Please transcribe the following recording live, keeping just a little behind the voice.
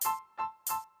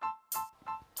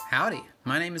Howdy,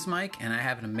 my name is Mike, and I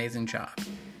have an amazing job.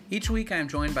 Each week I am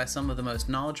joined by some of the most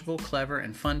knowledgeable, clever,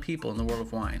 and fun people in the world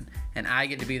of wine, and I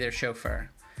get to be their chauffeur.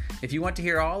 If you want to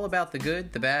hear all about the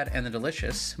good, the bad, and the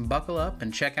delicious, buckle up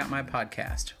and check out my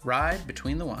podcast, Ride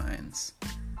Between the Wines.